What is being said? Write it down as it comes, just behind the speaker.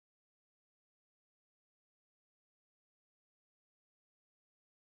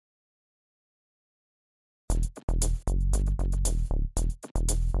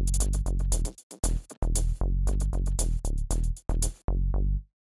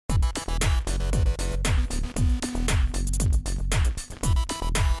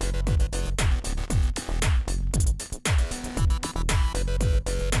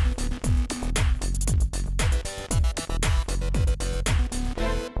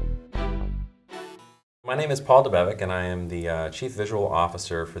My name is Paul Debevec, and I am the Chief Visual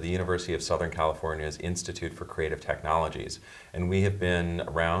Officer for the University of Southern California's Institute for Creative Technologies. And we have been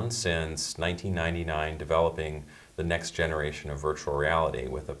around since 1999 developing the next generation of virtual reality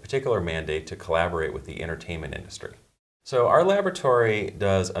with a particular mandate to collaborate with the entertainment industry. So our laboratory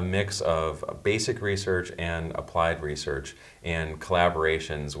does a mix of basic research and applied research and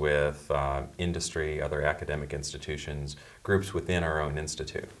collaborations with industry, other academic institutions, groups within our own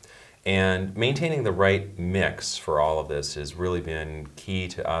institute. And maintaining the right mix for all of this has really been key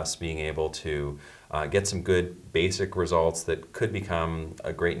to us being able to get some good basic results that could become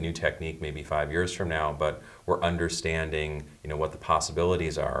a great new technique maybe 5 years from now, but we're understanding what the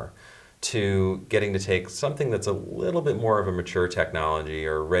possibilities are, to getting to take something that's a little bit more of a mature technology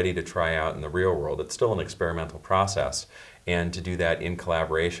or ready to try out in the real world. It's still an experimental process, and to do that in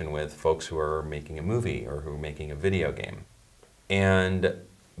collaboration with folks who are making a movie or who are making a video game. And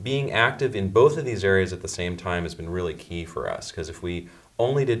being active in both of these areas at the same time has been really key for us, because if we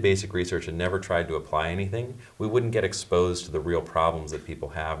only did basic research and never tried to apply anything, we wouldn't get exposed to the real problems that people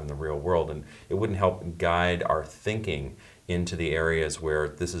have in the real world, and it wouldn't help guide our thinking into the areas where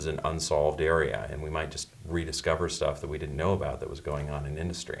this is an unsolved area, and we might just rediscover stuff that we didn't know about that was going on in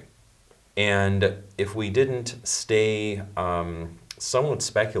industry. And if we didn't stay somewhat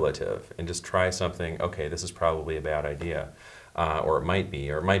speculative and just try something, okay, this is probably a bad idea, or it might be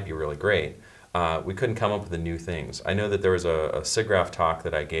really great, we couldn't come up with the new things. I know that there was a SIGGRAPH talk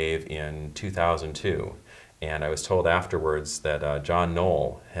that I gave in 2002, and I was told afterwards that John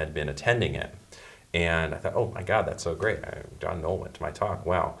Knoll had been attending it. And I thought, oh my God, that's so great. John Knoll went to my talk,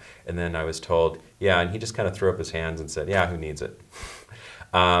 wow. And then I was told, yeah, and he just kind of threw up his hands and said, yeah, who needs it?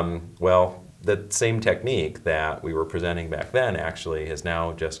 Well, the same technique that we were presenting back then actually has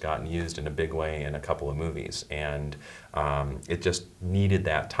now just gotten used in a big way in a couple of movies. And it just needed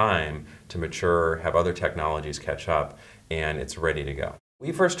that time to mature, have other technologies catch up, and it's ready to go.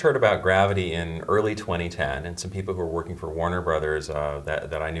 We first heard about gravity in early 2010, and some people who were working for Warner Brothers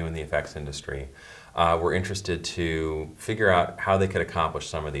that I knew in the effects industry were interested to figure out how they could accomplish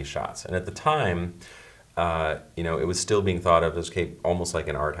some of these shots. And at the time, it was still being thought of as almost like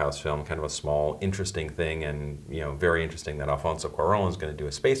an art house film, kind of a small, interesting thing, and very interesting that Alfonso Cuarón is going to do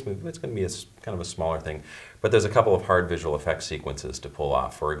a space movie. It's going to be kind of a smaller thing, but there's a couple of hard visual effects sequences to pull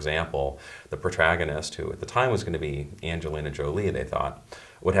off. For example, the protagonist, who at the time was going to be Angelina Jolie, they thought,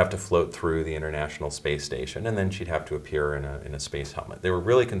 would have to float through the International Space Station, and then she'd have to appear in a space helmet. They were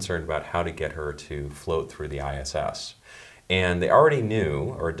really concerned about how to get her to float through the ISS. And they already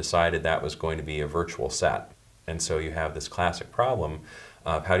knew or decided that was going to be a virtual set. And so you have this classic problem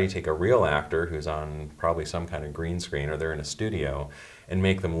of how do you take a real actor who's on probably some kind of green screen, or they're in a studio, and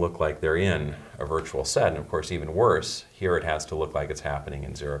make them look like they're in a virtual set. And of course, even worse, here it has to look like it's happening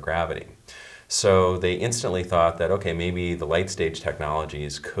in zero gravity. So they instantly thought that, okay, maybe the light stage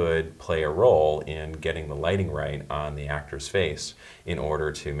technologies could play a role in getting the lighting right on the actor's face in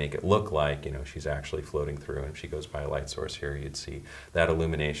order to make it look like, she's actually floating through. And if she goes by a light source here, you'd see that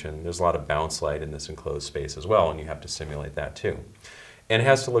illumination. There's a lot of bounce light in this enclosed space as well, and you have to simulate that too. And it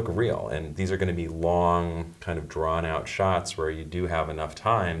has to look real, and these are going to be long, kind of drawn-out shots where you do have enough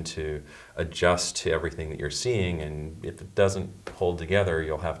time to adjust to everything that you're seeing, and if it doesn't hold together,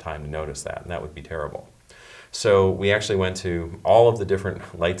 you'll have time to notice that, and that would be terrible. So we actually went to all of the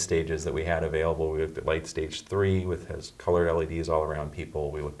different light stages that we had available. We looked at light stage 3, which has colored LEDs all around people.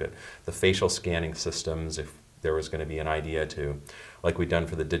 We looked at the facial scanning systems, if there was going to be an idea to, like we'd done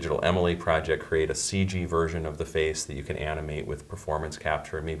for the Digital Emily project, create a CG version of the face that you can animate with performance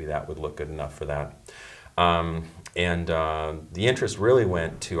capture. Maybe that would look good enough for that. The interest really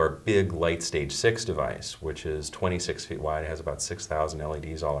went to our big Light Stage 6 device, which is 26 feet wide. It has about 6,000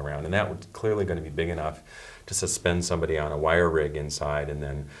 LEDs all around, and that was clearly going to be big enough to suspend somebody on a wire rig inside and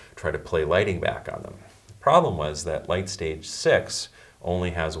then try to play lighting back on them. The problem was that Light Stage 6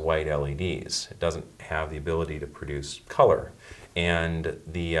 only has white LEDs. It doesn't have the ability to produce color. And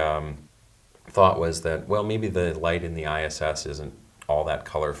the thought was that, well, maybe the light in the ISS isn't all that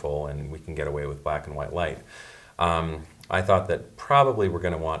colorful and we can get away with black and white light. I thought that probably we're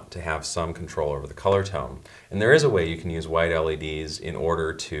going to want to have some control over the color tone. And there is a way you can use white LEDs in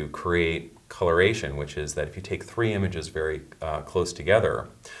order to create coloration, which is that if you take 3 images very close together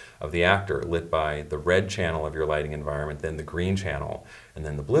of the actor lit by the red channel of your lighting environment, then the green channel, and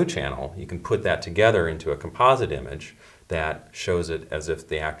then the blue channel, you can put that together into a composite image that shows it as if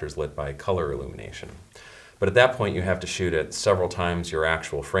the actor's lit by color illumination. But at that point you have to shoot at several times your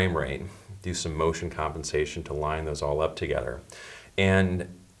actual frame rate, do some motion compensation to line those all up together. And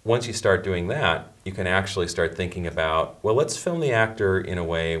once you start doing that, you can actually start thinking about, well, let's film the actor in a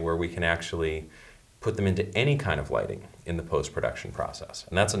way where we can actually put them into any kind of lighting in the post-production process.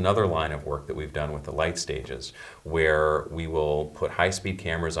 And that's another line of work that we've done with the light stages, where we will put high-speed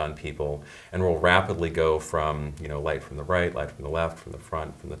cameras on people and we'll rapidly go from, light from the right, light from the left, from the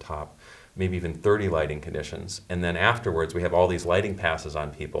front, from the top, maybe even 30 lighting conditions. And then afterwards we have all these lighting passes on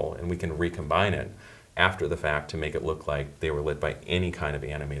people and we can recombine it after the fact to make it look like they were lit by any kind of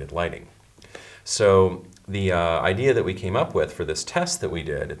animated lighting. So the idea that we came up with for this test that we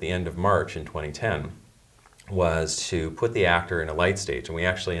did at the end of March in 2010 was to put the actor in a light stage, and we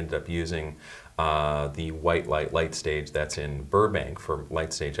actually ended up using the white light stage that's in Burbank for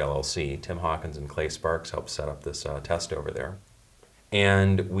Light Stage LLC. Tim Hawkins and Clay Sparks helped set up this test over there.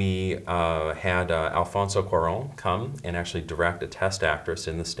 And we had Alfonso Cuarón come and actually direct a test actress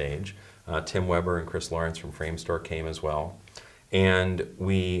in the stage. Tim Weber and Chris Lawrence from Framestore came as well. And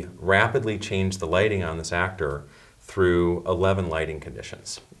we rapidly changed the lighting on this actor through 11 lighting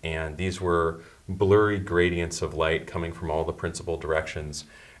conditions. And these were blurry gradients of light coming from all the principal directions.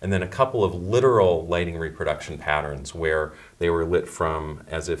 And then a couple of literal lighting reproduction patterns where they were lit from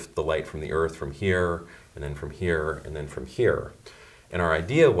as if the light from the earth from here, and then from here, and then from here. And our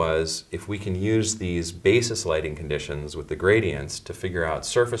idea was, if we can use these basis lighting conditions with the gradients to figure out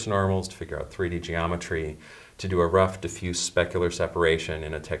surface normals, to figure out 3D geometry, to do a rough diffuse specular separation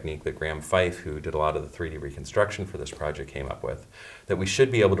in a technique that Graham Fife, who did a lot of the 3D reconstruction for this project, came up with, that we should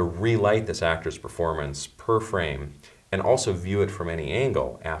be able to relight this actor's performance per frame and also view it from any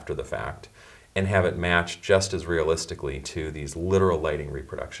angle after the fact and have it match just as realistically to these literal lighting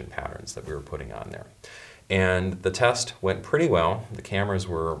reproduction patterns that we were putting on there. And the test went pretty well. The cameras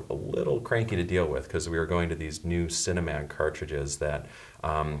were a little cranky to deal with because we were going to these new Cinemag cartridges that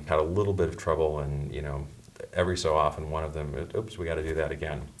had a little bit of trouble, and every so often one of them, oops, we got to do that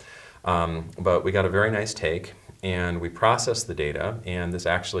again. But we got a very nice take, and we processed the data, and this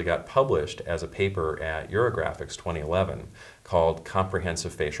actually got published as a paper at Eurographics 2011 called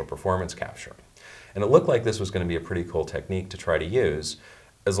Comprehensive Facial Performance Capture. And it looked like this was going to be a pretty cool technique to try to use,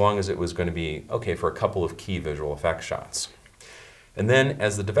 as long as it was going to be okay for a couple of key visual effects shots. And then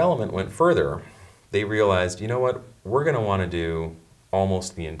as the development went further, they realized, you know what, we're going to want to do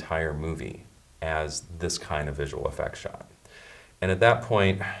almost the entire movie as this kind of visual effects shot. And at that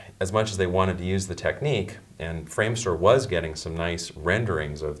point, as much as they wanted to use the technique, and Framestore was getting some nice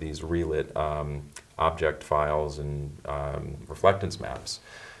renderings of these relit object files and reflectance maps,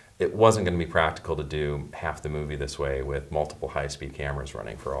 it wasn't going to be practical to do half the movie this way with multiple high-speed cameras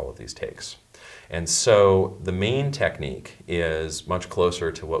running for all of these takes. And so the main technique is much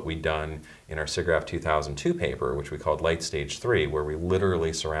closer to what we'd done in our SIGGRAPH 2002 paper, which we called Light Stage 3, where we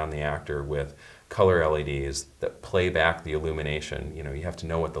literally surround the actor with color LEDs that play back the illumination. You have to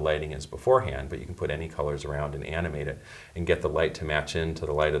know what the lighting is beforehand, but you can put any colors around and animate it and get the light to match into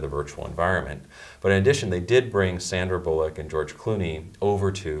the light of the virtual environment. But in addition, they did bring Sandra Bullock and George Clooney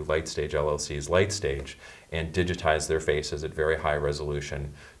over to Light Stage LLC's Light Stage and digitize their faces at very high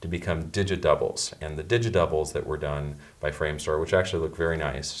resolution to become digidoubles. And the digidoubles that were done by Framestore, which actually look very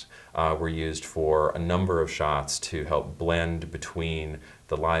nice, were used for a number of shots to help blend between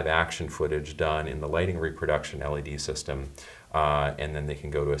the live action footage done in the lighting reproduction LED system, and then they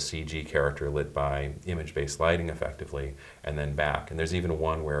can go to a CG character lit by image-based lighting effectively, and then back. And there's even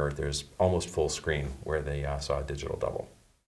one where there's almost full screen where they saw a digital double.